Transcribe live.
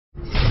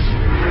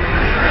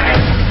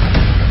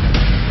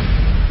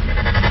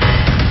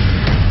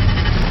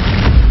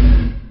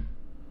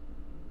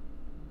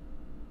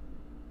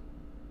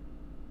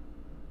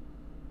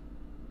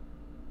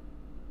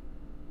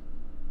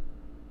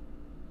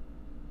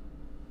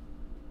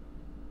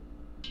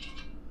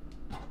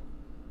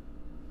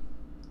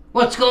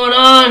What's going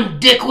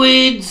on,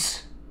 dickweeds?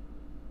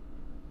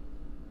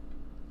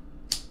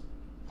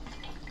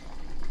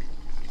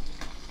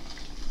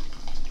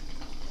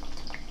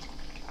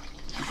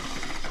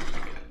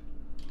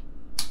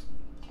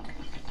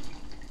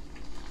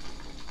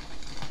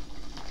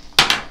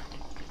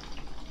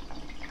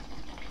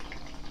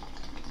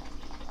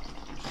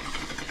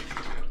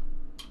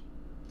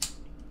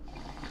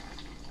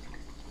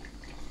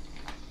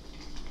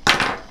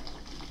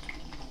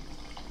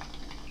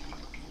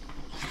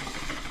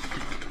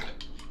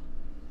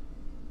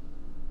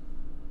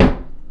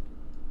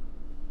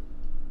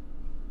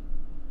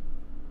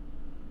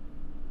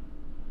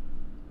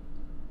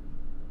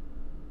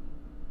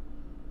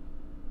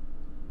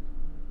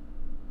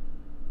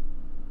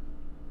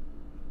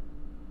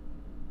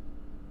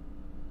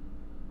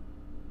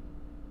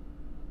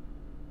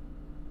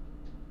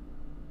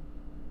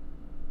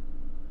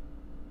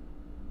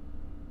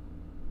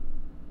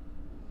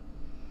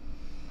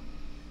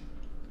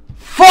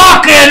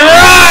 Fucking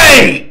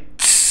right!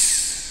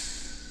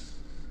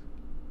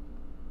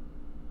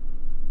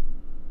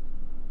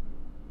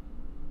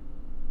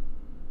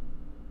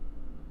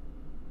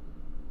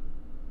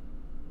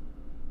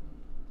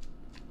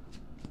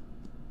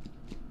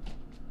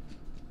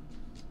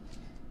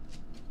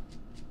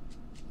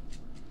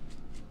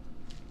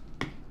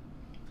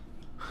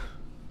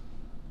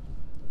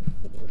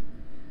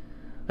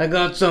 I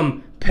got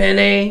some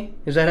penne,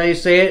 is that how you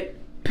say it?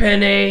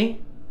 Penne,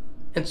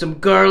 and some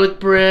garlic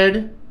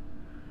bread.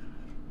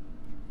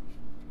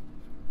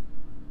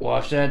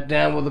 Wash that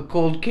down with a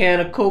cold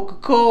can of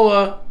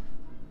Coca-Cola.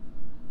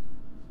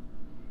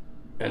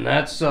 And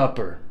that's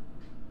supper.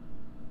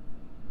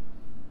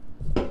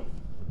 I'm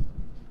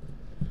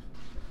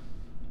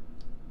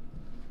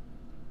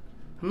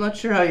not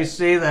sure how you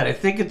say that. I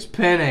think it's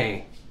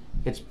penne.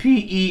 It's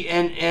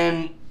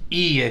P-E-N-N-E,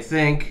 I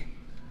think.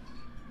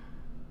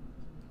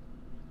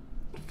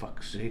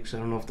 Fuck's sakes, I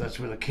don't know if that's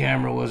where the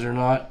camera was or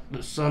not.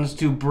 The sun's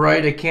too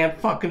bright, I can't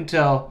fucking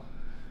tell.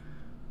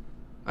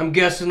 I'm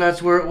guessing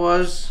that's where it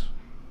was.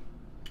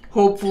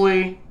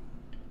 Hopefully.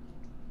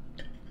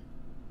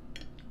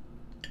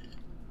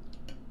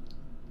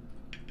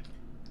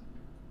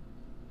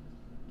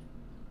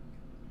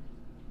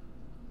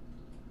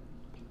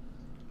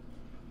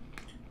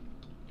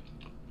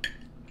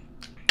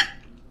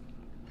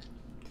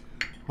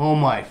 Oh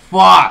my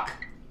fuck!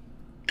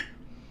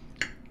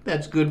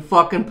 That's good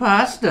fucking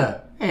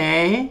pasta,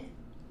 eh?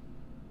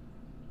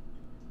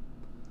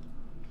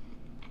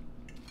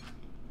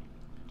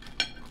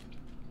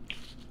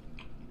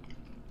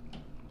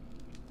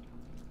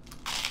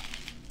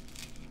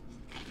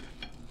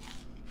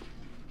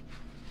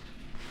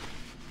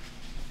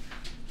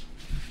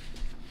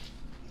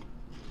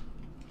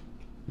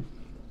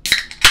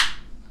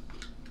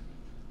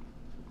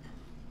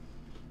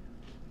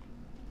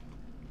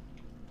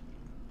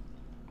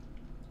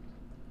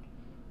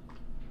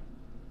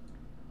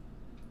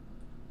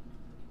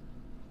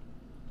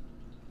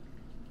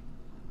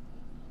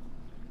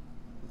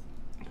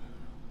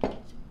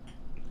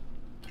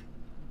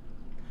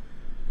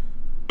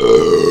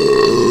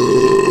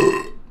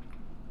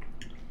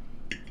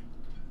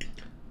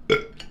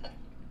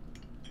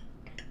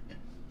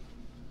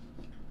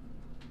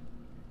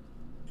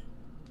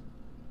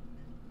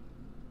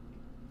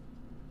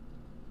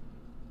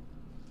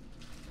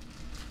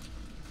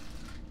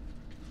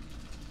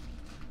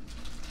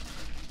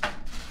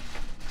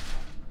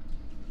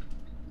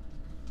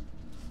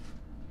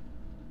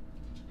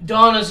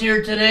 Donna's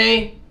here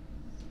today.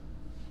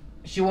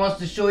 She wants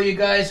to show you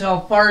guys how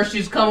far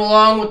she's come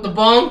along with the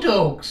Bong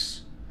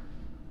Tokes.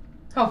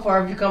 How far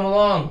have you come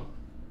along?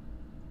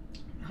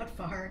 Not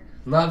far.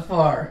 Not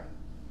far.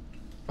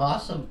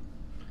 Awesome.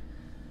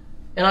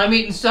 And I'm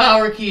eating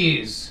sour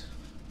keys.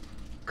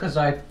 Because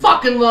I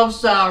fucking love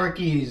sour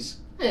keys.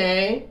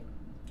 Hey.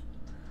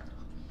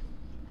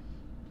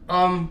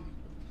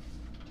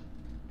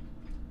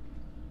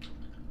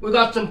 We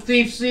got some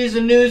thief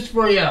season news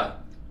for you.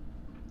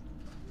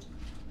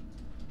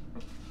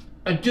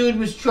 A dude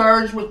was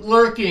charged with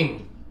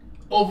lurking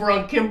over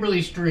on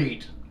Kimberly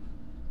Street.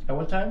 At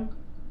what time?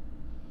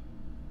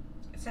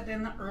 It said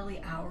in the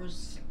early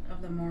hours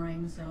of the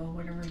morning, so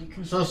whatever you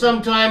can. So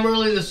sometime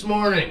early this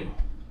morning.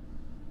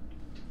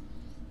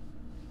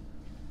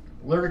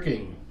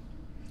 Lurking.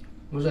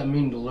 What does that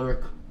mean to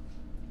lurk?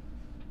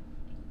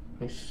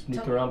 They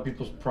sneak around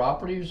people's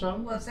property or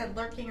something? Well, it said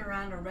lurking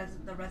around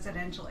the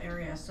residential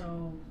area,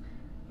 so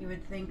you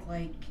would think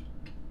like,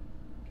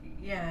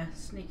 yeah,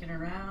 sneaking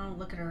around,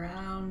 looking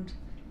around.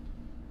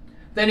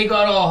 Then he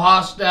got all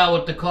hostile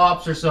with the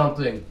cops or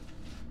something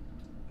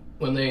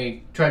when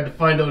they tried to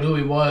find out who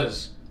he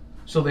was.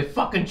 So they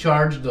fucking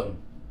charged him.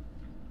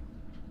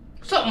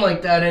 Something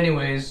like that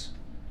anyways.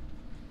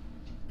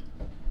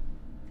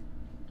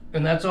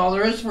 And that's all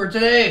there is for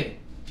today.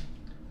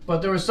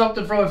 But there was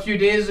something from a few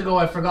days ago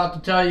I forgot to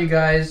tell you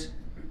guys.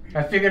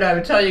 I figured I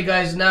would tell you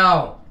guys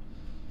now.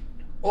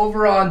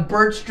 Over on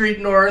Birch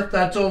Street North,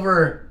 that's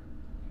over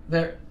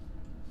there.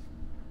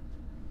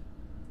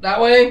 That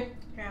way?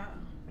 Yeah.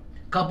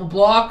 Couple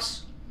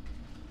blocks.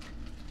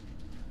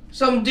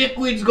 Some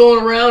dickweed's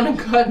going around and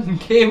cutting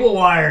cable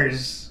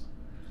wires.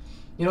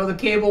 You know the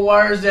cable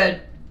wires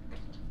that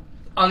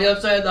on the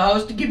outside of the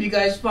house to give you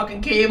guys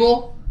fucking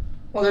cable?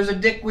 Well, there's a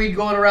dickweed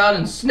going around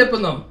and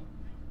snipping them.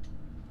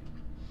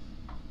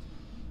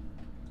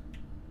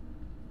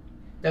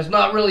 That's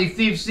not really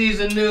thief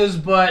season news,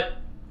 but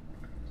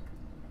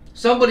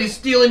somebody's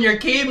stealing your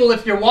cable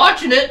if you're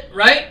watching it,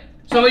 right?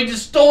 Somebody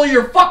just stole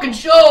your fucking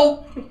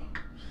show.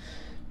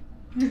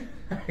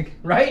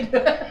 Right?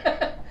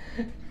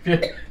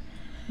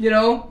 You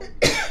know,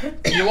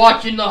 you're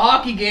watching the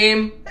hockey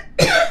game.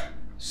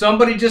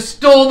 Somebody just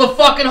stole the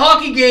fucking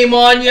hockey game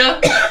on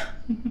you.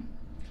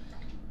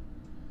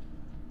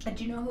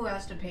 Do you know who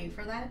has to pay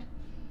for that?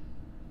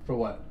 For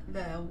what?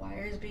 The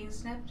wires being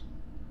snipped?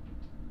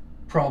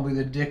 Probably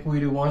the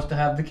dickweed who wants to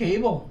have the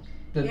cable.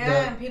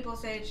 And people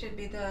say it should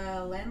be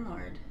the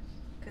landlord.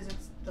 Because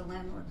it's the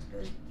landlord's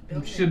building.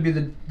 It should be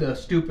the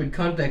stupid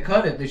cunt that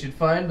cut it. They should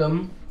find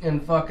him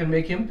and fucking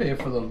make him pay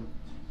for them.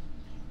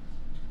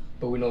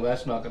 But we know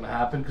that's not going to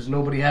happen because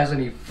nobody has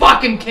any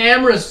fucking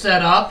cameras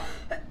set up.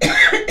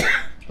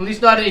 At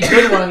least not any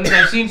good ones.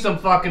 I've seen some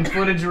fucking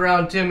footage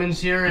around Timmins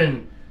here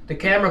and the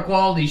camera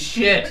quality's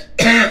shit.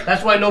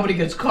 That's why nobody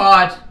gets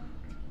caught.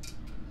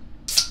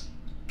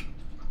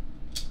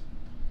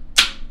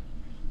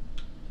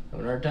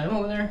 Having a hard time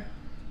over there?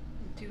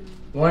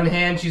 One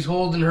hand she's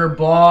holding her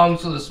bong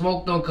so the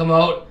smoke don't come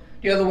out.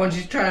 The other one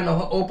she's trying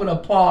to open a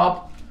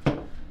pop.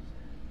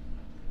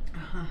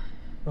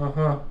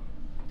 Uh-huh.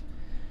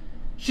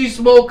 She's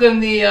smoking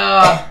the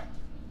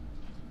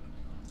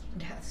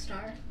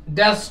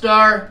Death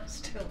Star.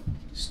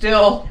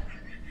 Still.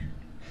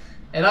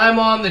 And I'm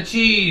on the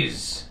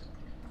cheese.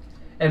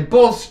 And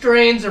both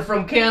strains are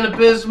from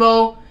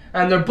Cannabismo,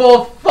 and they're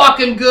both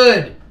fucking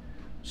good.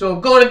 So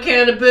go to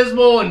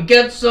Cannabismo and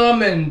get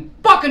some and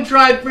fucking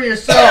try it for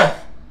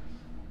yourself.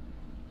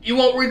 You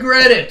won't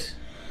regret it.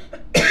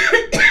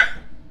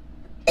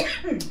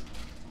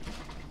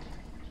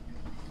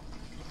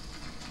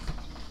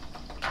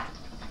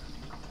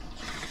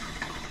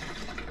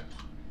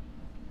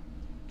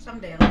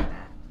 Someday I'll do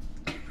that.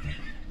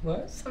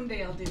 What?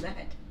 Someday I'll do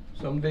that.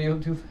 Someday you'll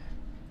do that.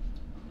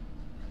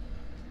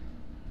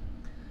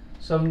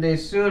 Someday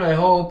soon, I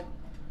hope,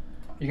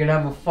 you're gonna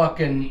have a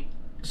fucking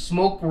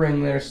smoke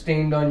ring there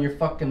stained on your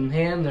fucking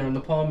hand there in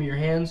the palm of your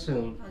hand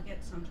soon. I'll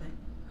get something.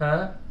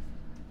 Huh?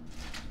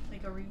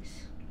 Like a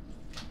Reese.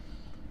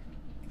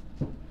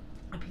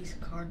 A piece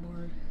of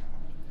cardboard.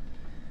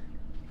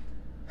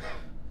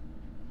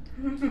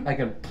 I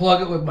can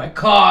plug it with my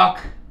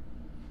cock.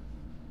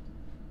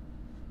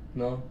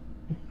 No?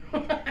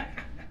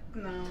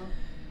 No.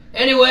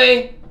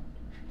 Anyway,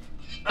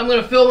 I'm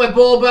gonna fill my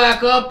bowl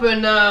back up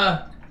and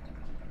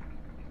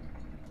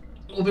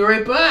we'll be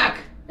right back.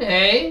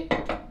 Hey?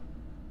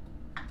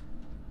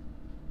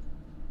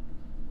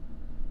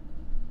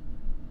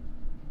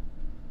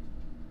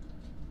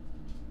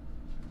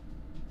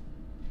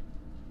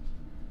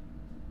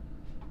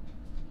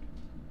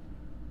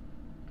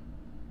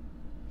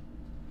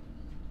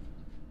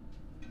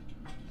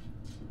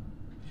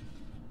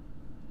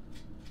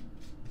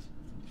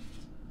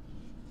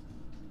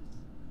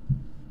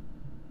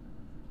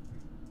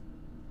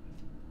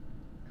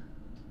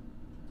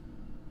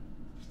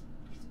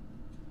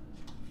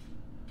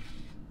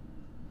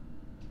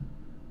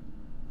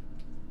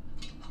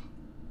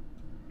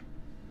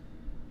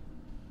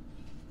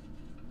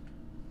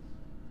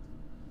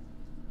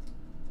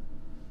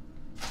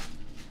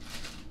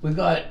 We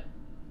got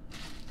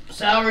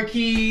sour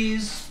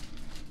keys,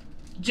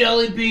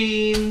 jelly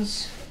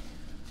beans,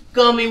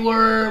 gummy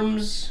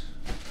worms,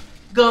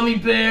 gummy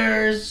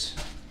bears,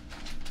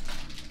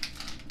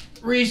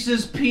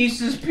 Reese's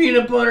Pieces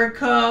peanut butter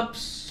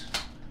cups,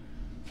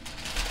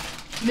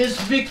 Miss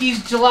Vicky's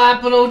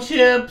Jalapeno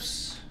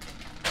chips.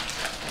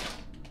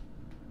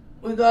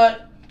 We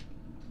got,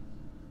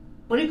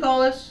 what do you call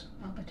this?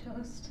 Melba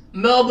toast.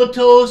 Melba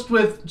toast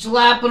with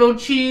jalapeno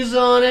cheese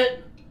on it.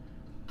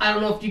 I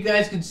don't know if you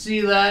guys can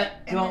see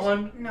that. You want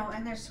one? No,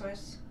 and they're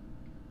Swiss.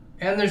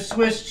 And there's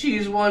Swiss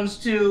cheese ones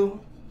too.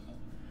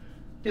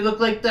 They look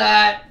like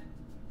that.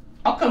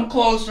 I'll come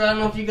closer. I don't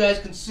know if you guys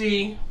can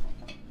see.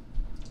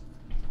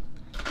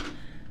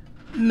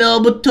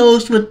 Melba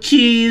toast with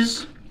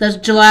cheese. That's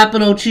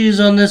jalapeno cheese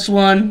on this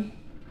one.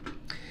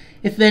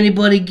 If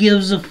anybody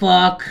gives a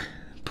fuck.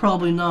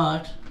 Probably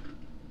not.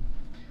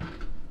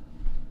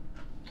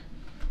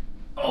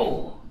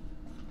 Oh.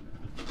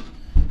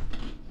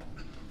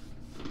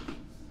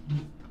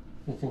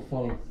 What's so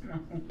funny?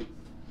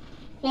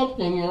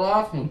 Something, you're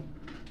laughing.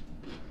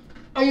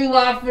 Are you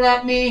laughing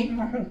at me?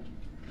 No.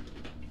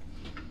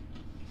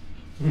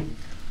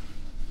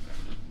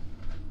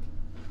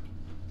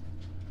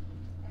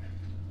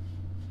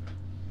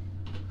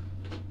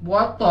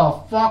 What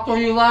the fuck are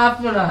you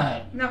laughing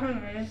at? Nothing,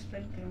 I'm just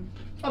thinking.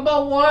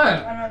 About what?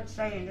 I'm not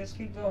saying, just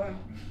keep going.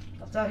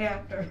 I'll tell you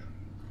after.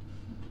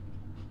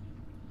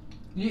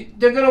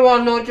 They're gonna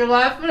want to know what you're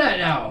laughing at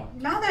now.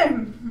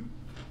 Nothing.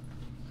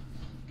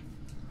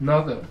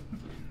 Nothing.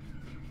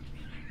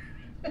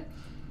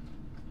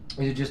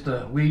 Is it just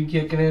the weed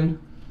kicking in?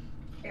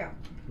 Yeah.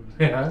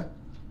 Yeah?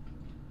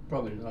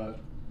 Probably not.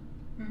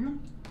 Mm-hmm.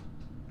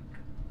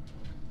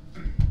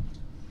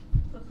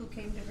 Look who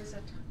came to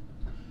visit.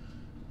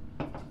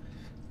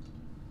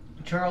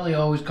 Charlie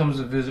always comes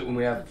to visit when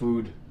we have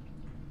food.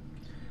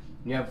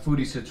 When you have food,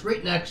 he sits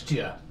right next to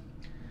you.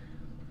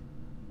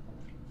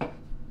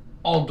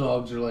 All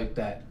dogs are like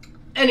that.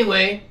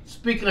 Anyway,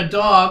 speaking of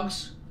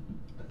dogs,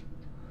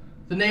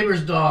 the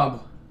neighbor's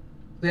dog.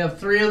 They have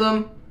 3 of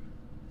them.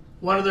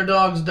 One of their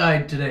dogs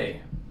died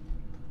today.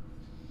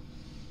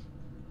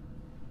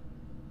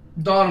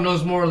 Donna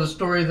knows more of the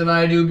story than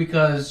I do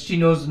because she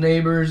knows the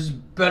neighbors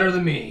better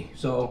than me.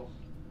 So,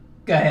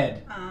 go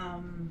ahead.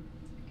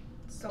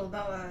 So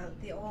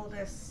the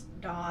oldest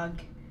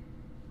dog.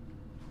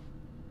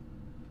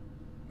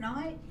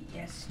 Not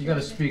yesterday. You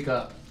gotta speak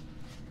up.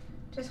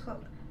 Just go.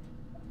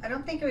 I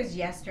don't think it was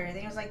yesterday. I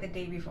think it was like the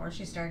day before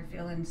she started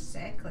feeling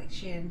sick. Like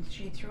she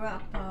threw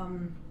up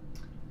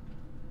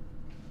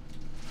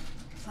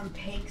some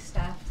pig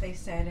stuff, they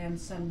said, and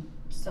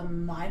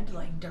some mud,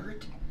 like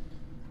dirt.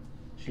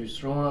 She was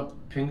throwing up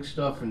pink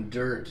stuff and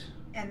dirt.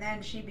 And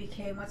then she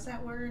became, what's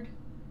that word?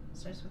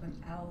 Starts with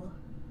an L.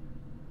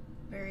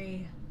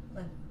 Very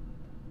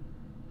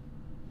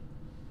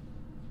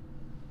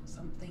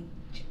something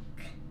chick.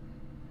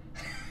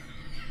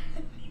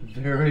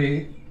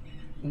 Very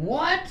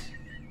what?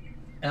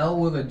 L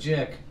with a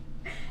jick.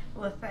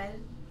 Lethargic?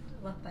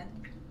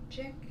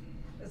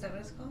 Is that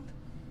what it's called?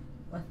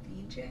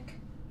 Lethargic?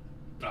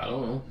 I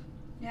don't know.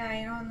 Yeah,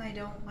 you know, and they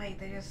don't like,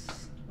 they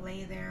just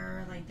lay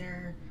there like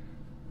they're.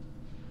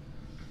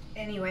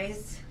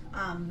 Anyways,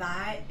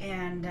 that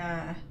and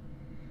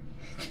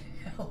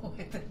L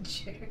with a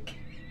chick.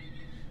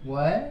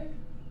 What?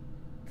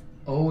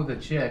 Oh, with a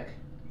chick.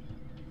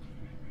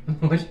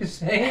 What'd you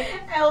say?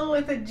 L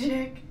with a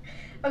jick.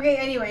 Okay,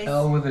 anyways.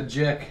 L with a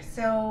jick.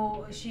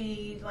 So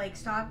she like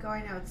stopped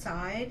going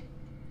outside,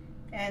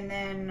 and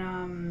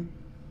then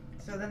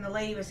so then the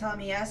lady was telling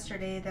me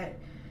yesterday that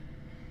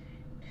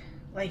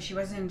like she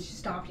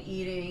stopped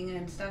eating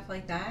and stuff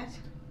like that.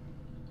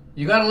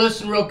 You gotta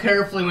listen real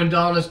carefully when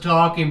Donna's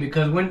talking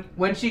because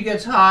when she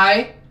gets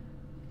high,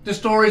 the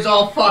story's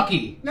all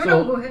fucky.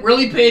 So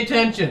really pay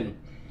attention.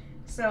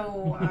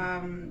 So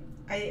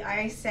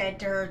I said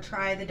to her,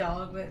 try the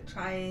dog with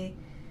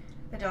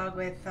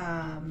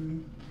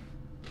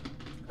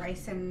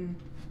rice and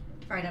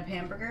fried up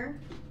hamburger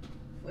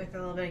with a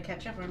little bit of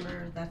ketchup.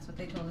 Remember, that's what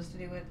they told us to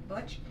do with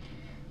Butch.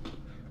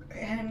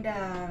 And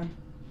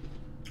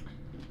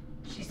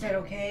she said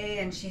okay,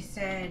 and she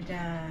said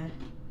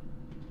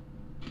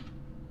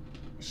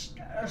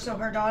so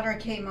her daughter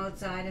came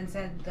outside and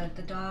said that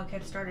the dog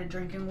had started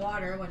drinking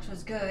water, which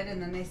was good.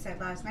 And then they said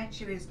last night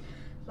she was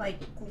like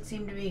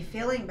seemed to be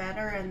feeling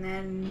better, and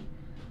then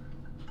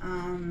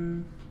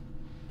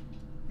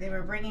they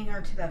were bringing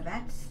her to the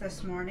vets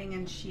this morning,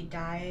 and she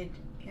died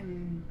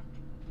in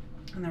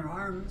their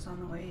arms on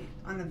the way.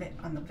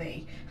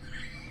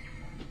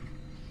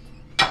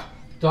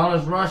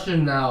 Donna's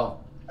Russian now.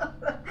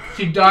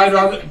 She died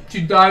on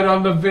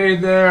the way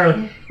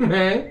there.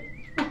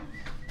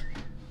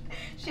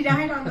 She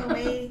died on the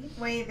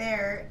way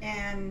there,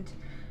 and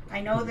I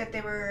know that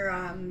they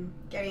were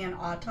getting an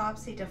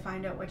autopsy to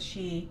find out what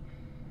she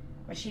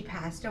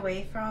passed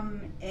away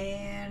from,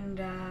 and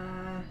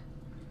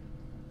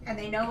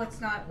they know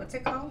it's not, what's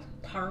it called?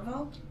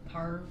 Parvo?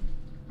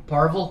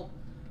 Parvo?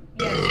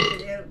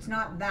 Yes, it's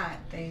not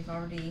that. They've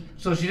already.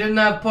 So she didn't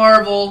have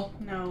parvo.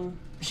 No.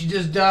 She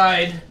just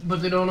died,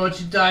 but they don't know what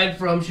she died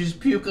from. She's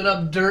puking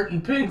up dirt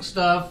and pink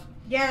stuff.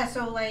 Yeah,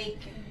 so like.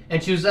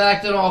 And she was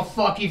acting all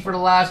fucky for the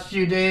last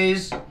few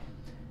days.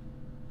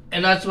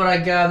 And that's what I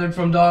gathered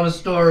from Donna's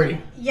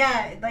story.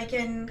 Yeah, like,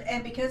 and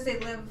because they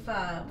live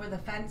where the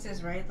fence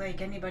is, right?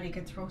 Like, anybody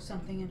could throw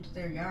something into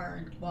their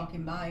yard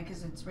walking by,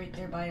 because it's right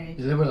there by.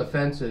 They live where the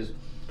fence is.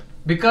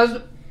 Because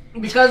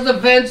the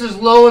fence is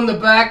low in the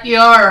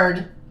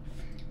backyard,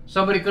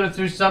 somebody could have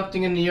threw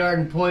something in the yard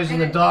and poisoned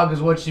the dog, is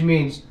what she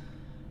means.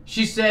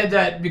 She said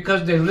that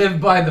because they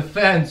live by the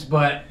fence,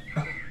 but.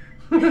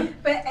 but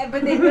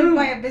they live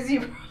by a busy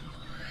road.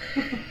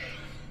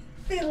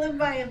 They live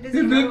by a busy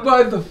road. They live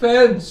by the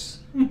fence.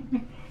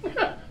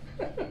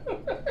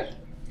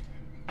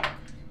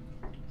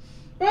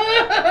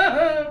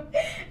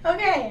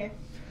 Okay.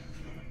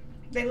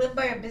 They live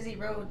by a busy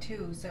road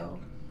too, so.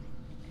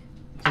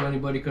 So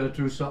anybody could have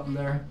threw something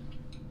there?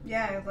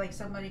 Yeah, like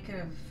somebody could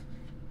have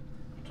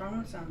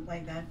thrown something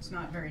like that. It's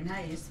not very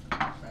nice.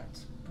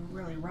 That's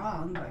really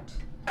wrong, but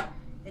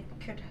it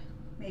could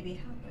maybe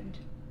happened.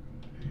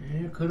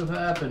 Yeah, it could have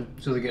happened.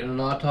 So they're getting an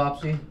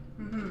autopsy?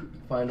 Mm-hmm.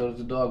 Find out if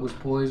the dog was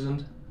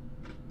poisoned?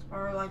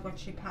 Or like what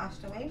she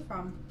passed away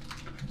from.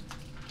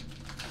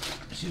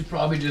 She's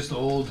probably just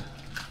old.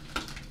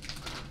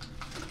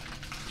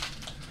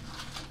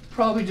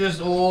 Probably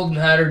just old and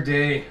had her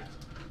day.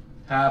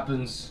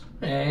 Happens.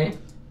 Eh?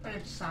 But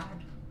it's sad.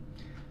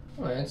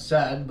 Well, it's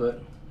sad,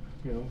 but,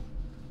 you know,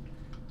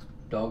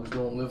 dogs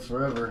don't live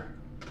forever.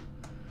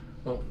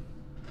 Well,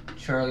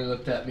 Charlie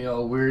looked at me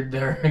all weird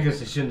there. I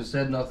guess I shouldn't have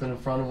said nothing in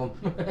front of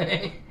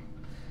him.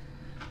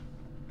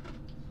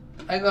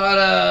 I got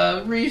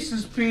a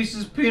Reese's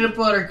Pieces Peanut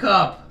Butter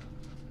Cup.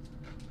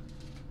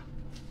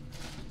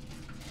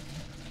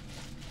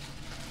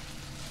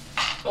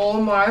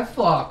 Oh my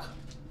fuck.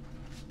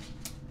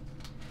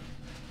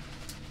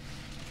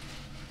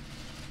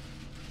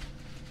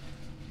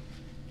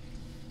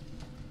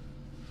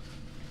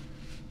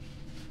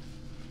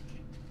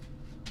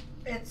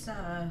 It's,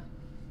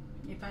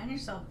 you find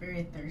yourself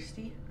very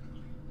thirsty?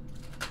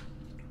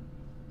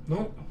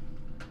 Nope.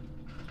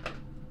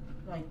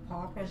 Like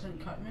pop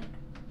isn't cutting it?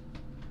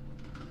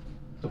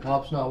 The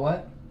pop's not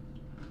what?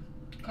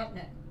 Cutting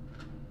it.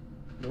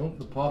 Nope,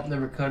 the pop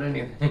never cut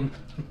anything.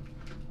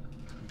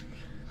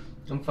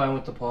 I'm fine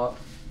with the pop.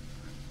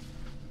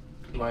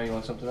 Why, you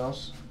want something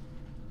else?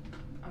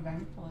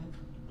 Eventually.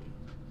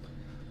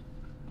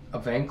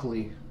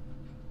 Eventually.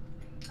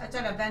 I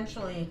said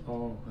eventually.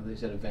 Oh, they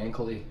said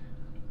eventually.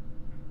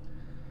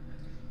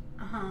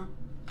 Uh-huh.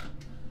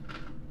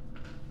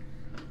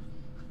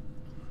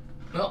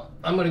 Well,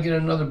 I'm gonna get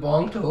another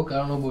Bong toke. I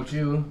don't know about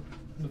you. Where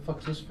the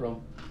fuck's this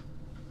from?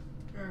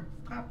 Your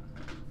cup.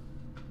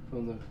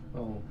 From the,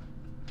 oh.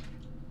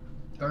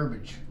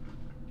 Garbage.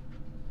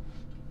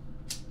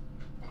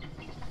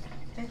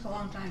 Takes a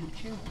long time to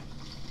chew.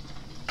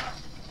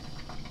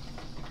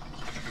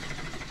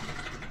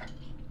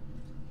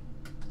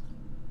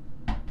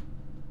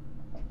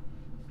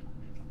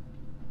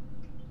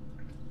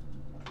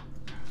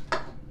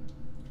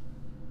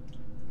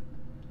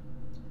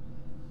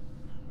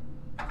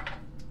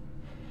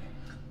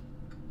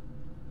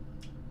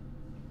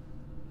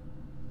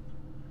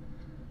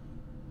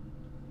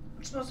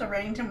 It's supposed to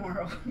rain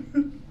tomorrow.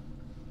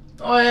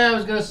 Oh yeah, I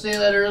was gonna say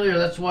that earlier.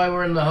 That's why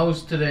we're in the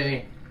house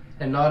today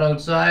and not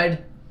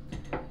outside.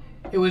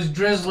 It was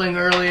drizzling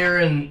earlier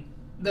and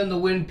then the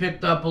wind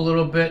picked up a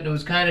little bit and it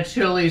was kind of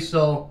chilly,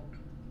 so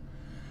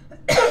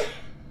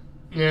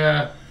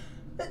yeah,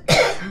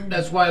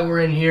 that's why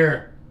we're in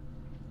here.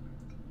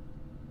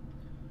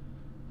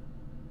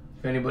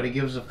 If anybody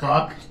gives a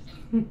fuck.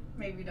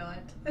 Maybe not.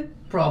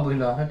 Probably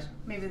not.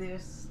 Maybe they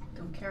just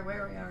don't care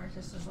where we are,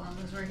 just as long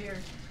as we're here.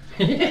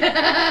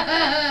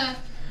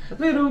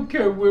 They don't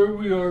care where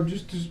we are,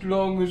 just as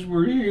long as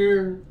we're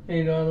here.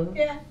 Hey, Donna.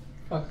 Yeah.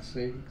 Fuck's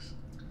sakes.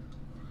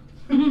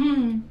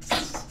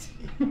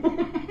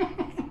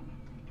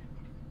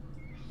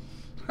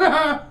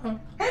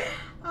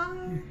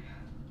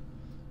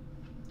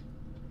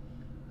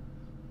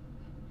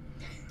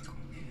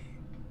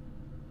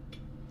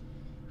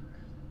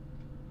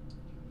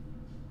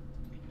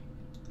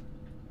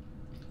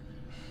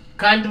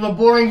 Kind of a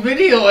boring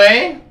video,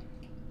 eh?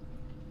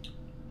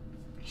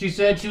 She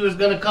said she was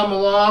gonna come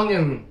along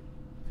and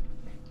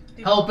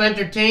help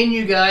entertain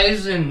you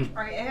guys, and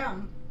I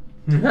am.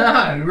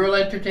 real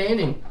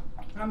entertaining.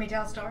 Want me to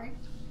tell a story?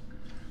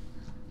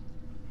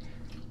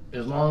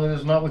 As long as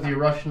it's not with your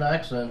Russian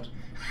accent.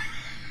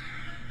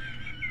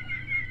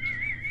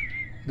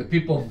 The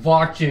people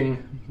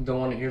watching don't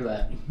want to hear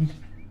that.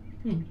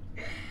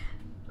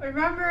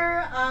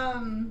 Remember,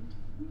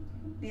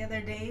 the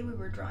other day we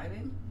were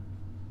driving?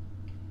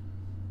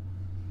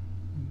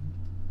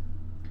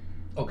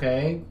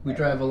 Okay, we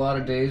drive a lot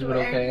of days, but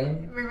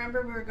okay.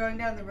 Remember we were going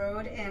down the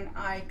road and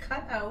I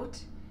cut out.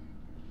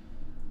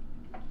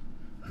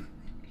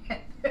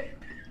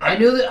 I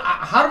knew that.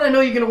 How did I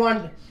know you're gonna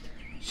want?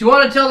 She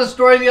wanted to tell the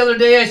story the other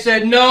day. I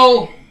said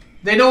no.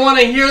 They don't want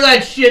to hear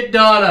that shit,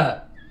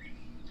 Donna.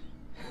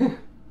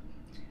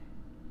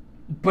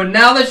 But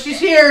now that she's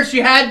here, she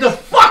had to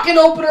fucking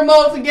open her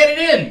mouth and get it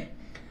in.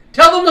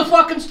 Tell them the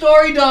fucking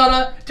story,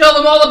 Donna. Tell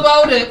them all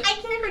about it. I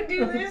can't even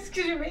do this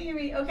because you're making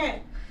me.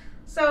 Okay.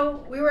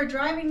 So we were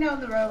driving down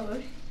the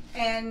road,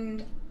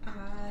 and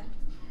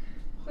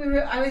we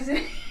were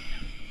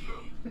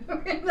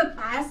in the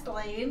fast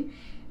lane,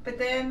 but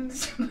then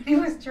somebody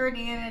was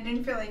turning in and I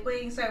didn't feel like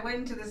waiting, so I went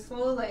into the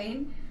slow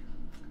lane.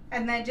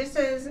 And then just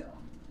as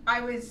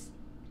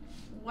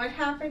what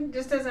happened?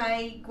 Just as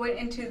I went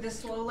into the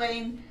slow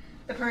lane,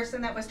 the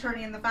person that was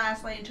turning in the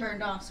fast lane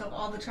turned off, so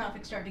all the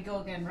traffic started to go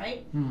again,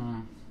 right? Hmm.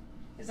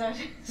 Is that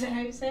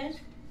how you say it?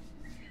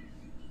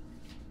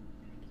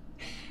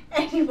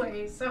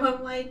 Anyway, so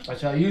I'm like...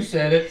 That's how you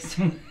said it.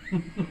 So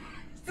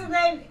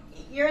then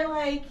you're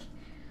like...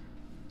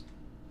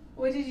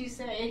 What did you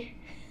say?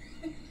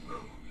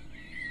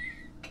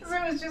 Because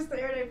I was just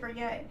there and I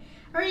forget.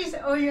 Or you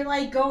said, oh, you're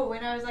like, go.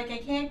 And I was like, I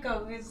can't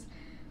go. Because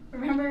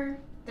remember,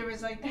 there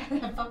was like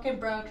that fucking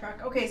brown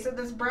truck. Okay, so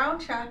this brown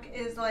truck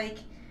is like...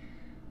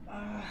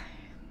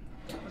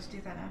 let's do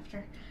that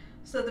after.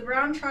 So the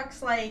brown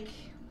truck's like...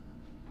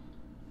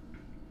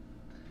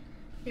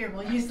 Here,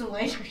 we'll use the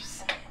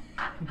lighters.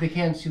 They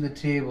can't see the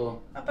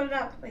table. I'll put it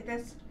up like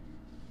this.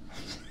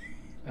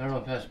 I don't know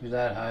if it has to be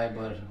that high,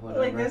 but whatever.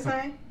 Like this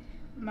high?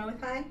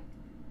 Mouth high?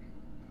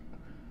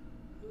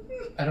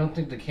 I don't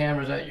think the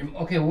camera's at your...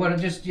 Okay, what?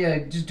 Just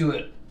do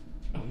it.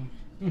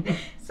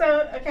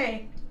 So,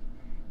 okay.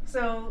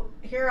 So,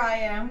 here I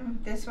am,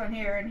 this one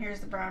here, and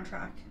here's the brown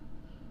truck.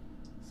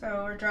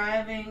 So we're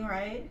driving,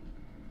 right?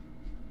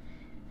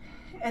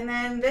 And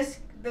then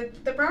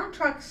the brown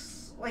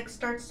truck's like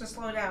starts to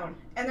slow down.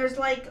 And there's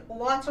like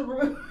lots of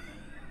room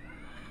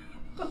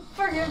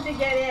for him to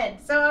get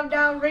in. So I'm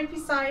down right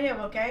beside him,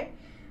 okay?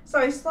 So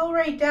I slow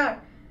right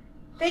down,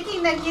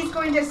 thinking that he's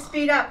going to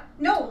speed up.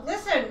 No,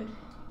 listen.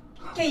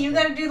 Okay, you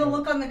gotta do the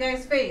look on the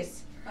guy's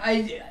face.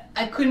 I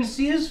couldn't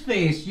see his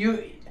face.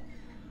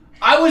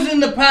 I was in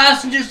the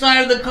passenger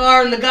side of the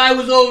car and the guy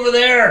was over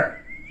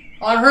there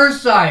on her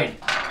side.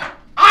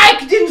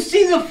 I didn't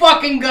see the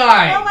fucking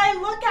guy. Well, I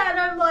look at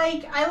him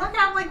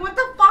like, what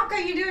the fuck are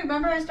you doing?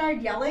 Remember I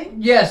started yelling?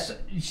 Yes,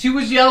 she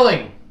was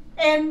yelling.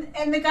 And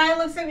the guy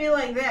looks at me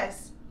like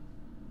this.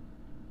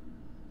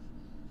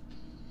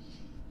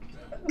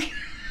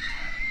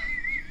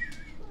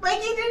 Like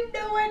he didn't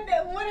know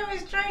what I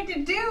was trying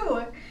to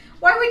do.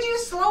 Why would you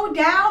slow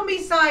down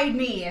beside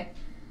me?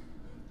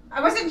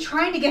 I wasn't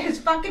trying to get his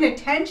fucking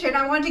attention.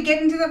 I wanted to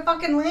get into the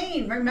fucking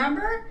lane,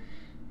 remember?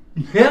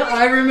 Yeah,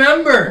 I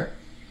remember.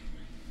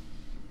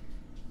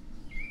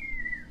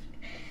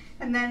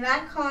 And then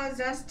that caused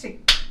us to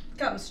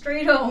come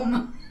straight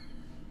home.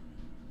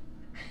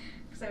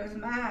 Because I was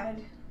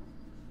mad.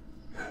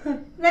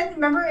 Then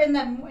remember in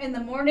the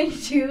morning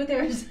too,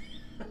 there's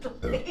the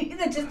lady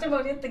that just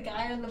about hit the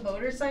guy on the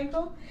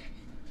motorcycle.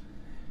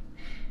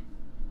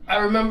 I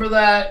remember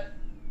that.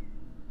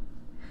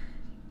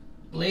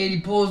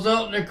 Lady pulls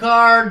out in her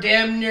car,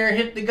 damn near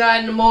hit the guy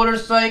in the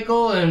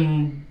motorcycle,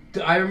 and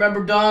I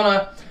remember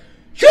Donna.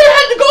 Should have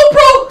had the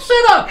GoPro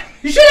set up.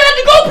 You should have had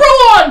the GoPro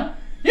on.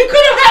 You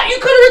could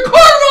have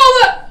recorded all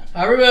that.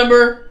 I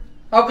remember.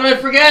 How can I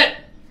forget?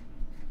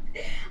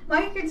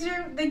 My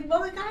concern, the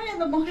guy on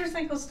the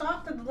motorcycle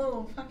stopped and the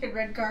little fucking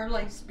red car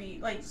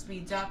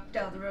speeds up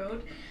down the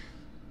road.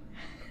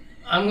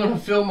 I'm gonna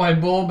fill my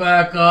bowl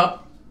back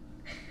up.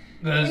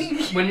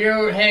 Because when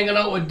you're hanging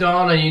out with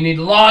Donna, you need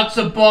lots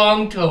of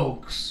Bong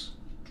Tokes.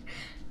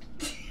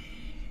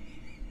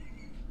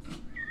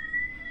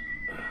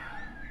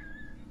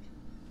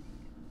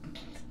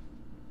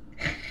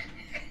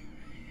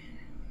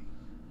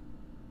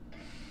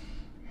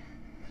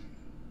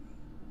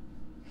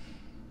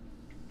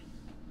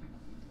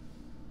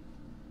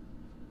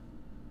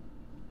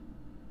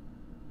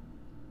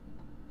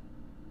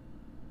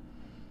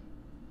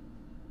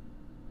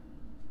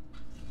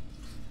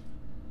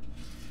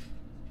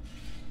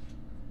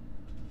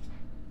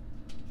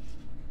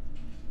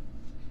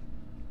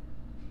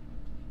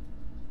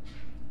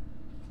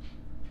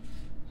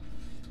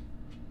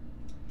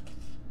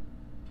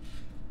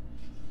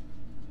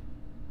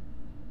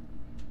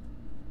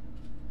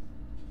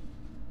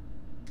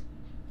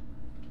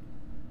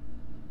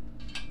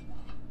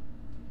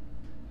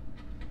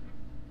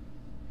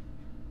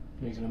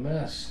 Making a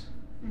mess.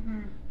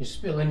 Mm-hmm. You're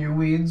spilling your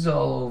weeds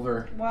all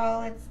over.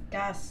 Well, it's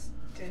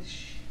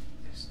dustish.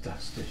 It's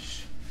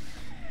dustish.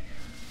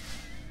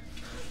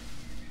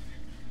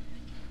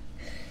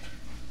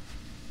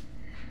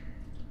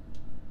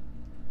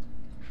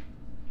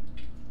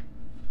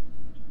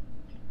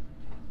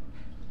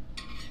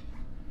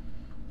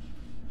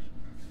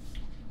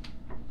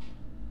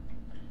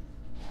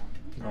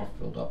 You're all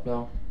filled up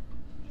now?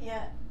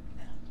 Yeah.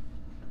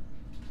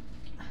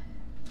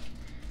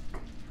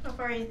 How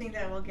far do you think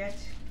that will get?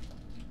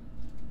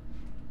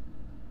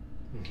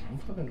 I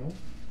don't fucking know.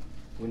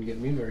 Wouldn't get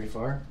me very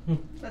far.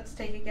 Let's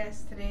take a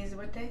guess. Today's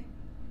what day?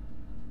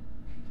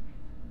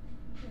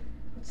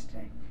 What's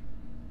today?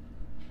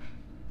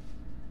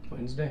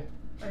 Wednesday.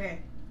 Okay.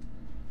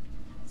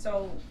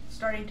 So,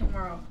 starting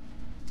tomorrow,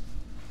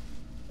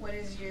 what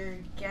is your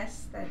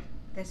guess that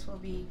this will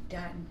be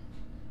done?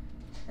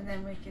 And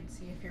then we can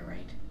see if you're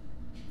right.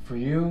 For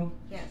you,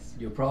 Yes.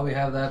 you'll probably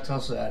have that till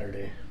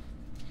Saturday.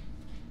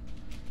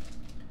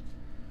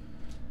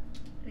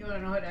 You want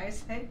to know what I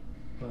say?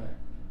 What?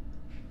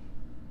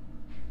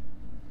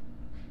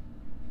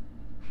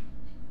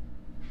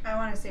 I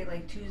want to say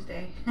like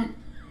Tuesday.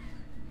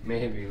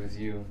 Maybe with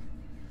you.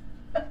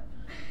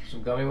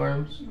 Some gummy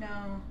worms?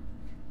 No.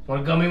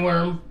 Want a gummy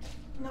worm?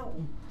 No,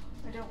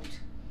 I don't.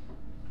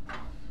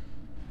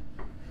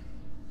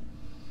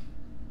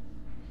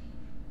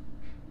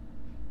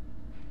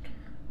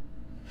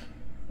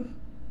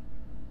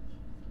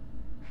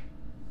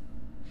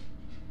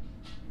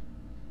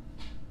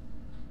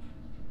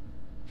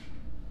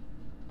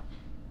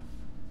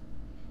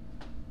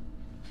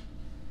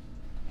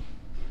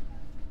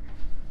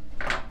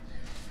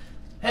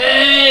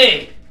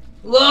 Hey!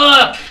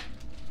 Look!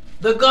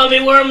 The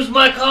gummy worm's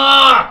my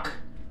cock!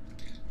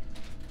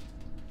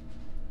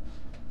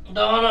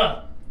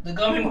 Donna, the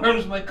gummy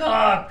worm's my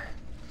cock!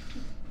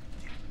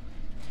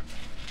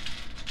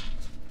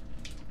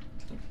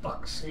 For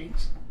fuck's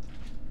sakes.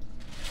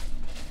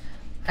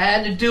 I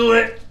had to do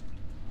it.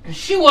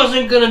 She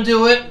wasn't gonna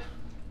do it.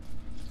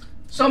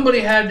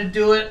 Somebody had to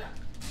do it.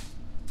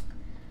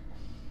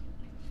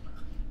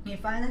 You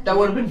find that? That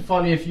would have been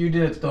funny if you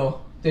did it,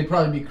 though. They'd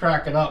probably be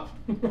cracking up.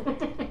 I'm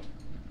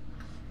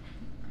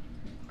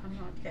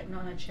not getting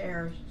on a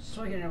chair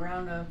swinging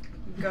around a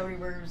gummy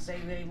worm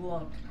saying, hey,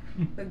 look.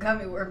 The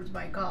gummy worm's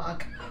my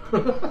cock.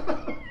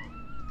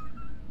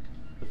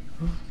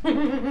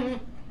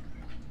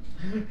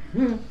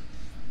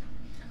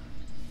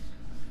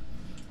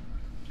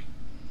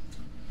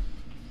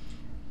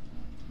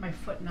 My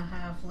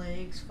 1.5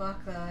 legs.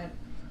 Fuck that.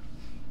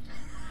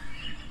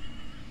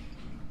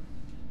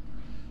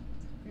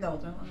 No,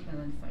 they're longer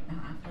than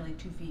 1.5. They're like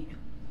 2 feet.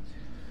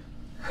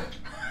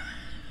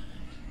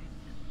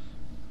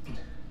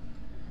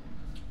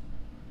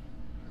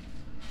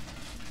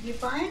 Do you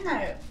find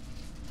that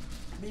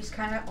these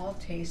kind of all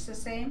taste the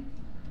same?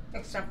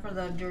 Except for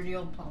the dirty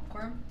old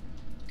popcorn?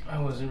 I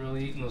wasn't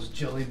really eating those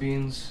jelly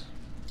beans.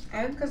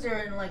 I think because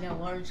they're in like a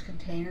large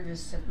container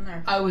just sitting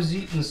there. I was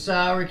eating the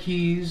sour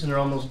keys, and they're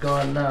almost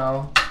gone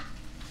now.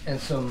 And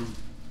some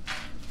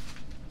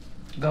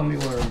gummy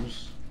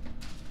worms.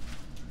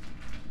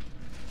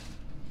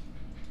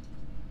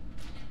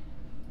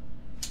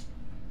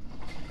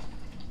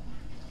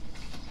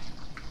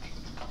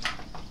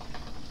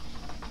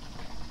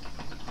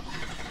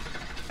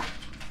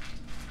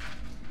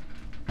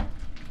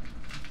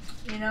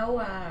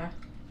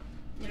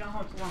 You know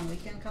how it's a long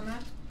weekend coming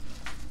up?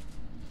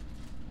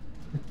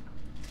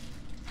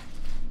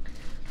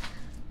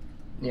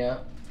 Yeah.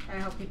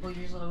 And how people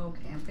usually go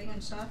camping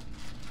and stuff.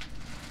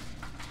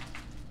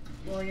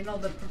 Well, you know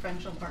the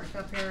provincial park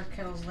up here,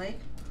 Kettles Lake?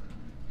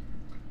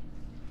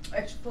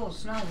 It's full of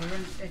snow.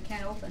 It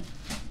can't open.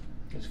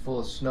 It's full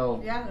of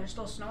snow. Yeah, there's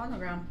still snow on the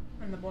ground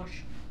in the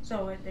bush.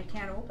 So they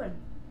can't open.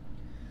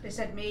 They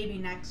said maybe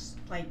next,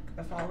 like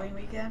the following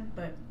weekend,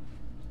 but...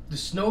 The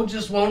snow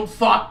just won't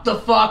fuck the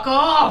fuck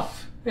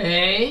off,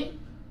 eh?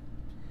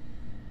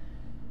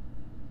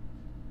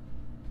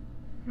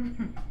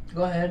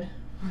 Go ahead.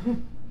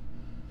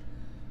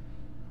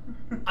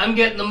 I'm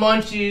getting the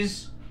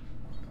munchies.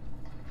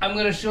 I'm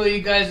gonna show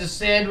you guys a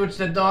sandwich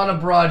that Donna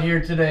brought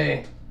here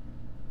today.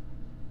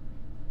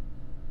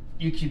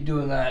 You keep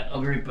doing that.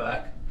 I'll be right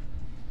back.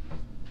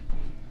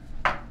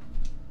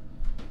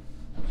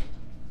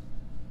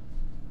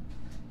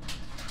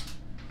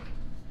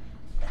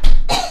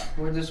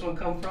 Where'd this one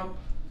come from?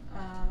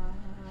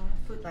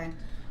 Foodland.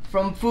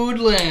 From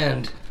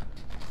Foodland.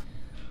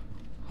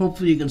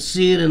 Hopefully you can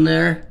see it in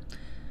there.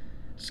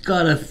 It's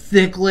got a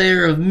thick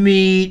layer of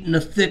meat and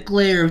a thick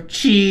layer of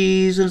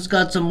cheese, and it's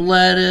got some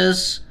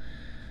lettuce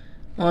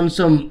on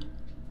some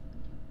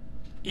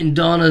in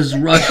Donna's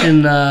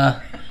Russian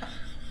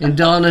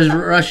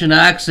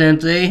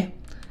accent, eh?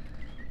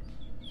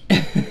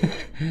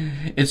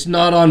 It's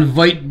not on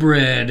white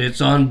bread, it's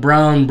on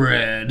brown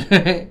bread.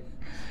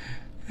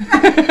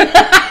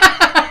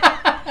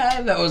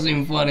 That wasn't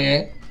even funny,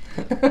 eh?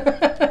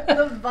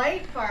 The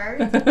white part.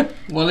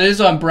 Well, it is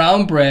on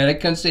brown bread. I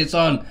can't say it's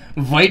on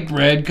white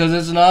bread because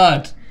it's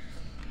not.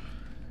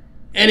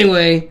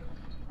 Anyway,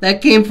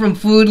 that came from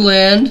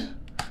Foodland.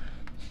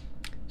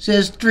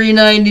 Says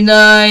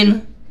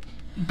 $3.99,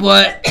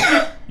 but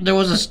there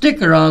was a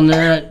sticker on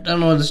there. I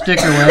don't know where the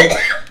sticker went.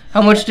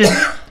 How much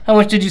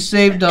did you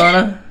save,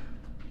 Donna?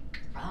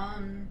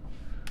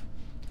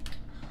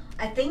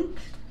 I think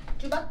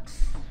 $2.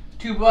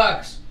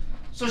 $2.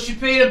 So she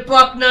paid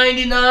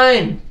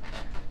 $1.99.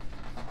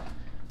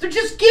 They're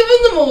just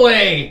giving them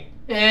away,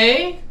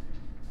 eh?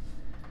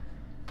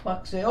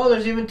 Fuck say, oh,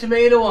 there's even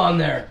tomato on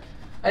there.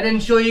 I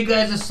didn't show you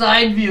guys a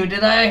side view,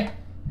 did I?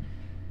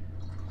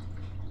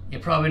 You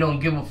probably don't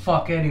give a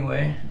fuck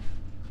anyway.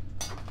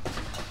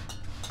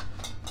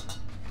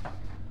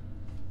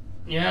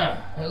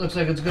 Yeah, it looks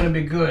like it's gonna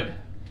be good.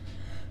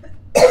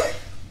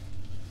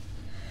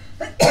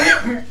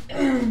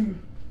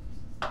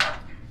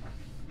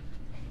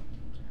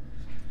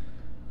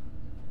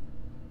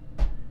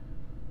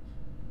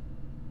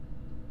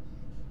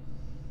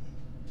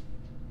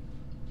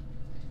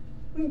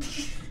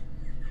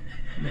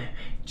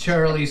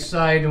 Charlie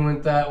sighed and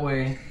went that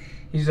way.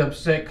 He's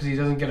upset because he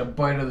doesn't get a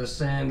bite of the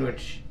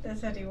sandwich.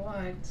 That's what he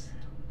wants.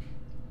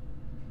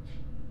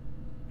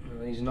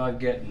 Well, he's not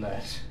getting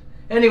that.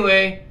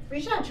 Anyway. We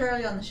should have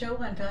Charlie on the show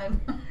one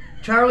time.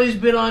 Charlie's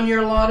been on here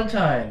a lot of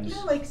times.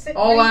 No, like sitting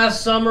all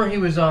last summer he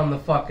was on the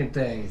fucking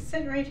thing.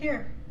 Sitting right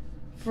here.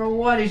 For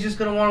what? He's just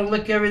gonna want to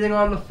lick everything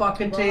on the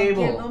fucking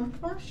table. Give him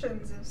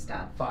portions of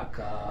stuff. Fuck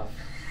off.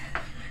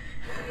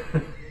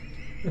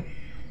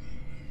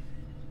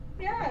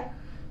 Yeah.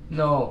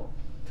 No.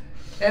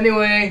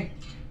 Anyway,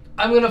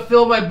 I'm gonna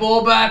fill my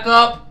bowl back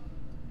up,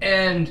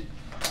 and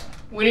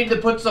we need to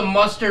put some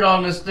mustard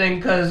on this thing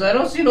because I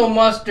don't see no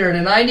mustard,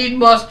 and I need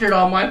mustard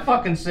on my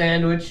fucking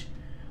sandwich.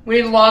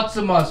 We need lots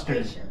of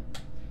mustard. Sure.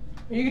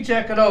 You can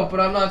check it out, but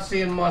I'm not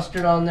seeing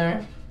mustard on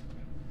there.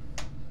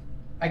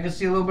 I can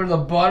see a little bit of the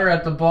butter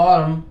at the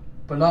bottom,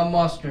 but not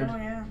mustard. Oh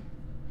yeah.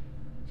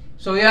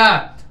 So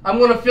yeah, I'm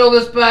gonna fill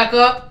this back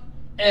up.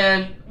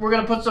 And we're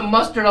going to put some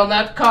mustard on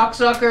that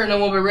cocksucker, and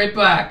then we'll be right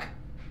back.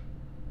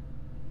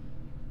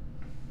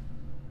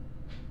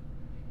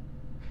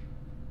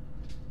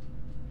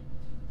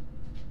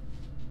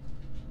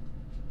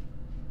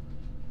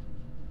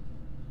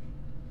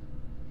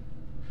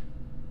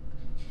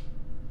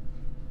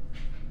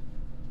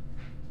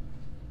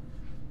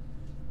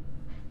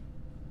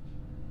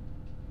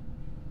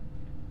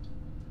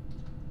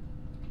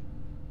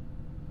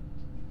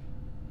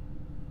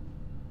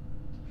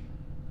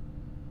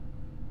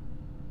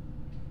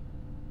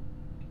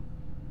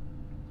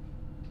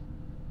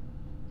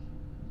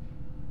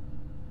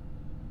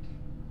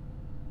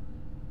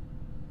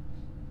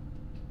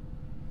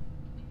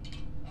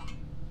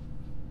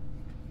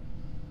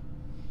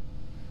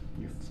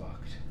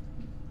 fucked.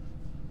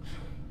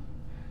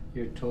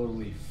 You're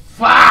totally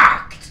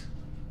fucked.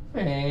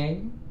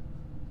 Hey.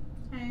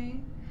 Hey.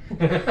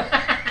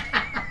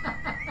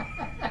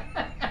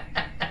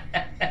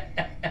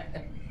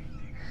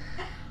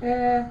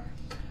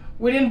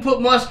 We didn't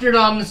put mustard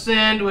on the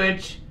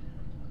sandwich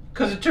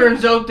because it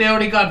turns out they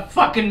already got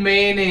fucking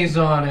mayonnaise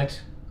on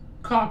it.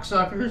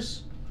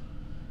 Cocksuckers.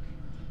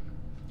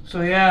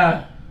 So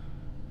yeah,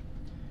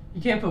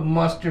 you can't put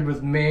mustard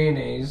with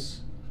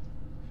mayonnaise.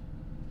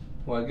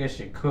 Well, I guess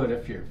you could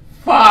if you're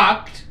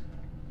fucked.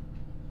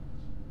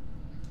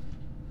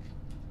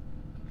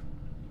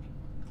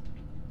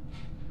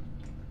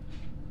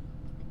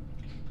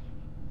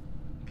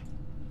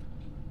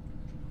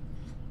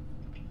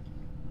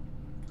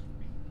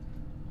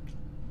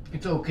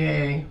 It's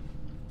okay.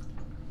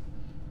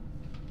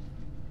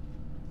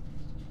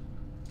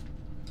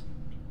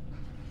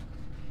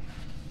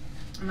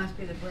 It must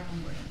be the brown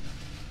bread.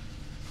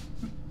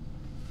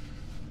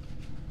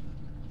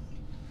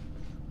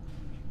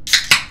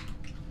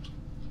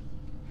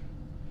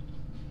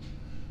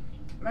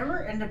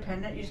 Remember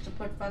Independent used to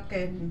put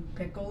fucking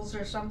pickles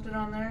or something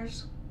on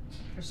theirs?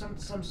 Or some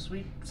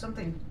sweet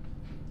something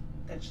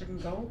that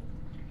shouldn't go?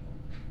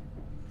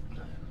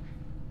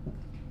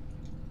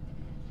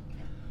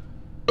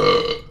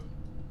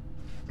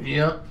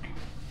 Yep.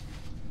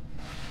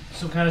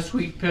 Some kind of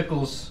sweet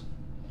pickles.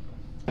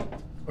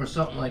 Or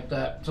something like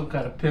that. Some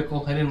kind of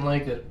pickle. I didn't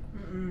like it.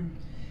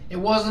 It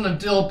wasn't a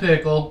dill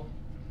pickle.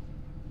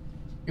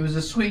 It was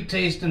a sweet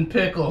tasting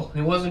pickle.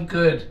 It wasn't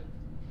good.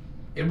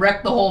 It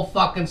wrecked the whole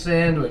fucking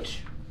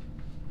sandwich.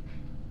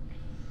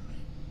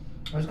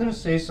 I was gonna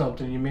say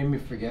something. You made me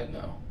forget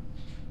now.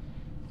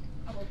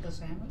 About the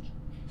sandwich?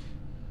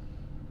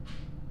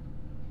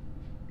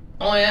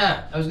 Oh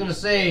yeah. I was gonna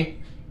say,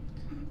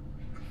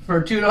 for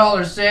a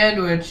 $2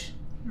 sandwich,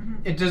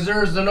 it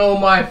deserves an oh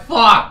my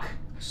fuck.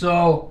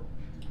 So,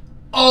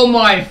 oh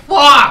my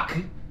fuck,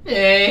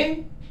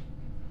 eh?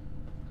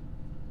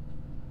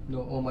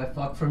 No oh my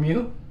fuck from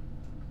you?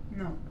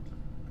 No.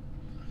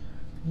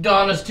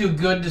 Donna's too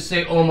good to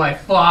say oh my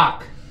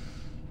fuck.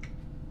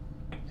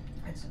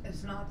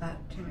 It's not that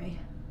to me.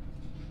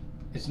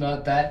 It's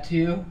not that to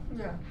you?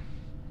 Yeah.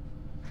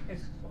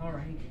 It's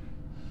alright.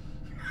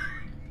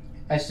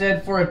 I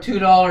said for a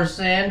 $2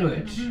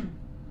 sandwich.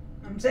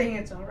 I'm saying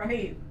it's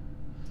alright.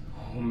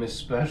 Oh, Miss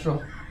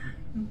Special.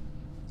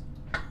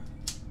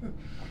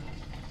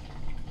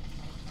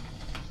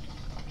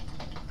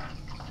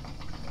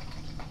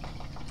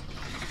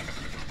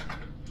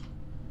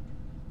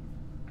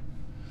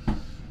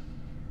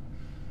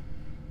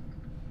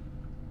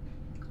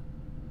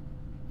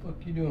 What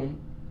you doing?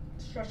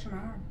 Stretching my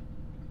arm.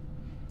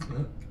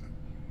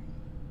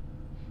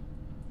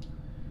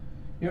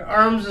 Your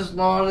arm's as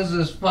long as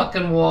this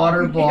fucking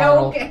water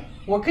bottle. Okay.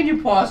 What can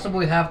you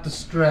possibly have to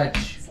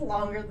stretch? It's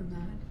longer than that.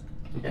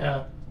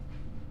 Yeah.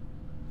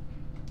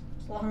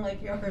 It's long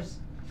like yours.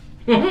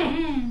 You're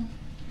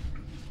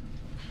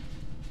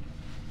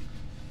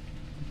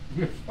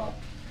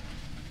fucked.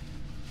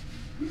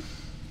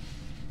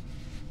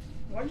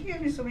 Why'd you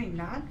give me so many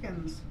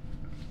napkins?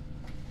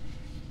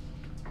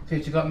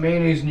 Okay, you got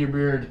mayonnaise in your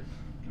beard.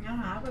 I don't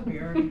have a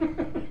beard.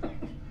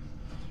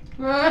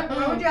 Why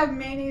would you have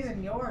mayonnaise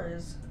in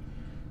yours?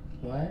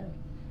 What?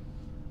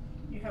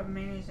 You have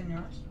mayonnaise in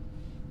yours?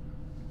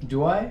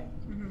 Do I?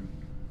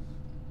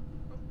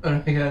 I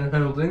don't think I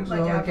don't think so.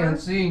 Like I ever? can't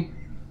see.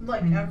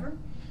 Like ever?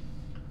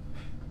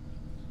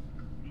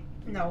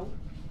 No.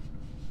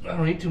 I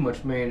don't eat too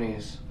much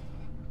mayonnaise.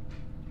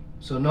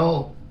 So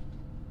no.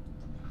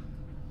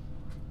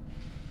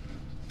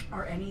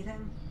 Or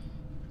anything?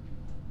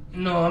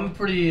 No, I'm a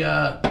pretty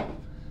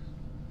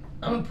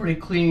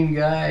clean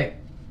guy.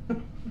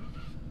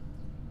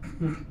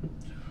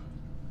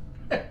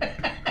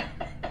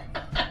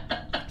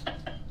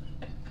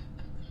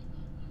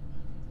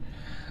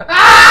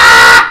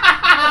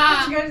 I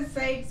was gonna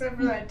say, except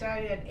for that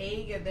tiny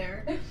egg in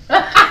there.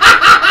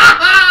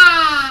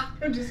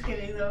 I'm just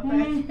kidding though.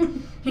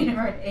 You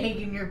never had egg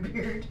in your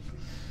beard.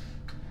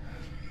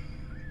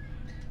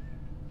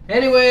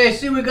 Anyway, I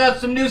see we got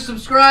some new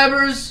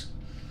subscribers.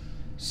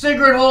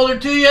 Cigrit holder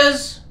to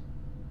yas.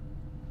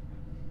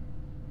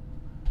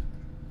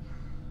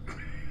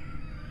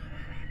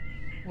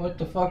 What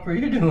the fuck were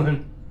you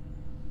doing?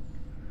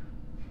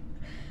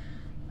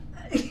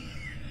 I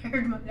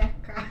heard my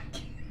neck crack.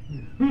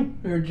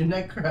 Heard your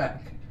neck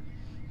crack.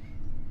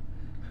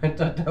 I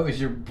thought that was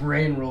your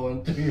brain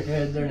rolling through your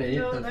head there and it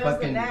hit No, the that was the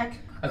fucking... neck.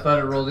 I thought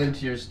it rolled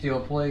into your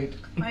steel plate.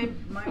 My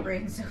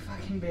brain's so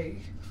fucking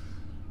big.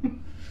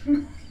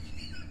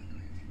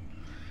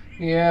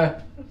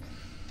 Yeah.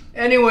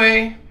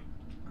 Anyway,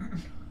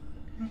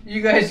 you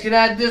guys can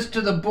add this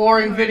to the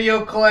boring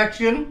video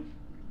collection.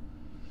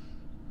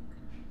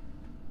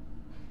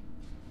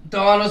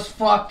 Donna's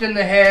fucked in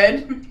the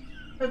head.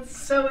 That's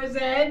so is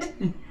Ed.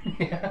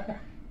 Yeah.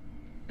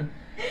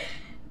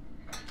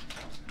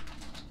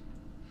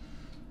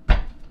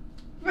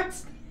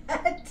 What's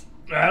that?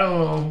 I don't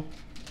know.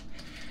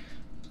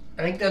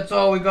 I think that's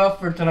all we got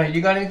for tonight. You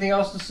got anything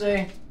else to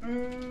say?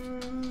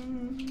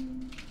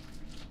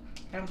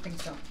 don't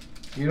think so.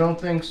 You don't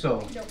think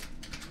so? Nope.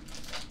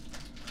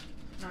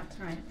 Not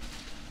tonight.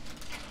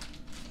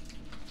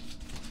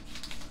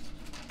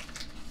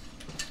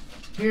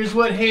 Here's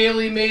what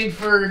Haley made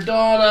for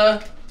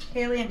Donna.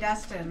 Haley and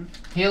Dustin.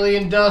 Haley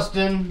and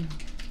Dustin.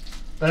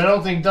 But I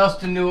don't think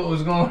Dustin knew what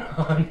was going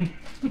on.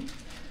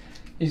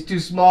 He's too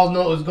small to know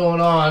what was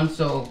going on,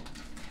 so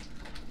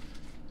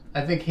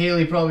I think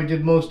Haley probably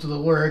did most of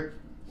the work.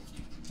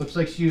 Looks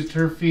like she used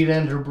her feet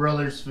and her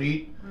brother's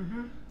feet.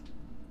 Mm-hmm.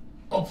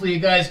 Hopefully you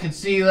guys can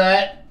see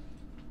that.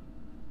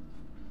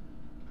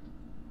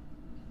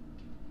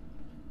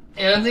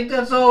 And I think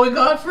that's all we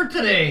got for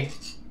today.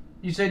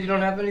 You said you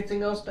don't have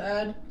anything else to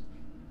add?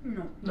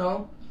 No.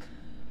 No?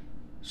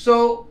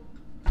 So,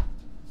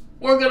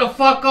 we're gonna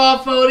fuck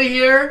off out of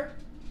here.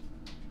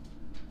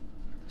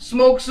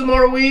 Smoke some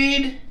more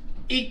weed.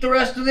 Eat the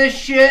rest of this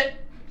shit.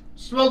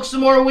 Smoke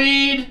some more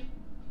weed.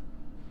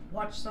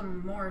 Watch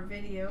some more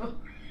video.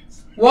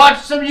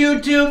 Watch some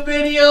YouTube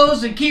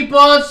videos and keep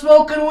on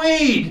smoking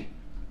weed.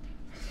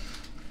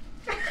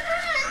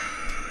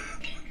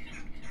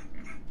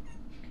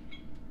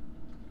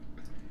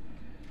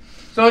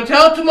 So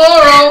until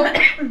tomorrow,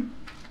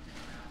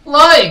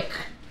 like,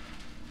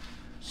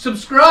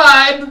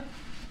 subscribe,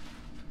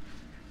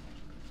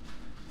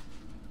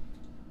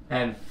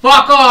 and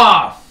fuck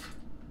off.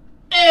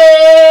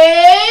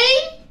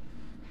 Eh?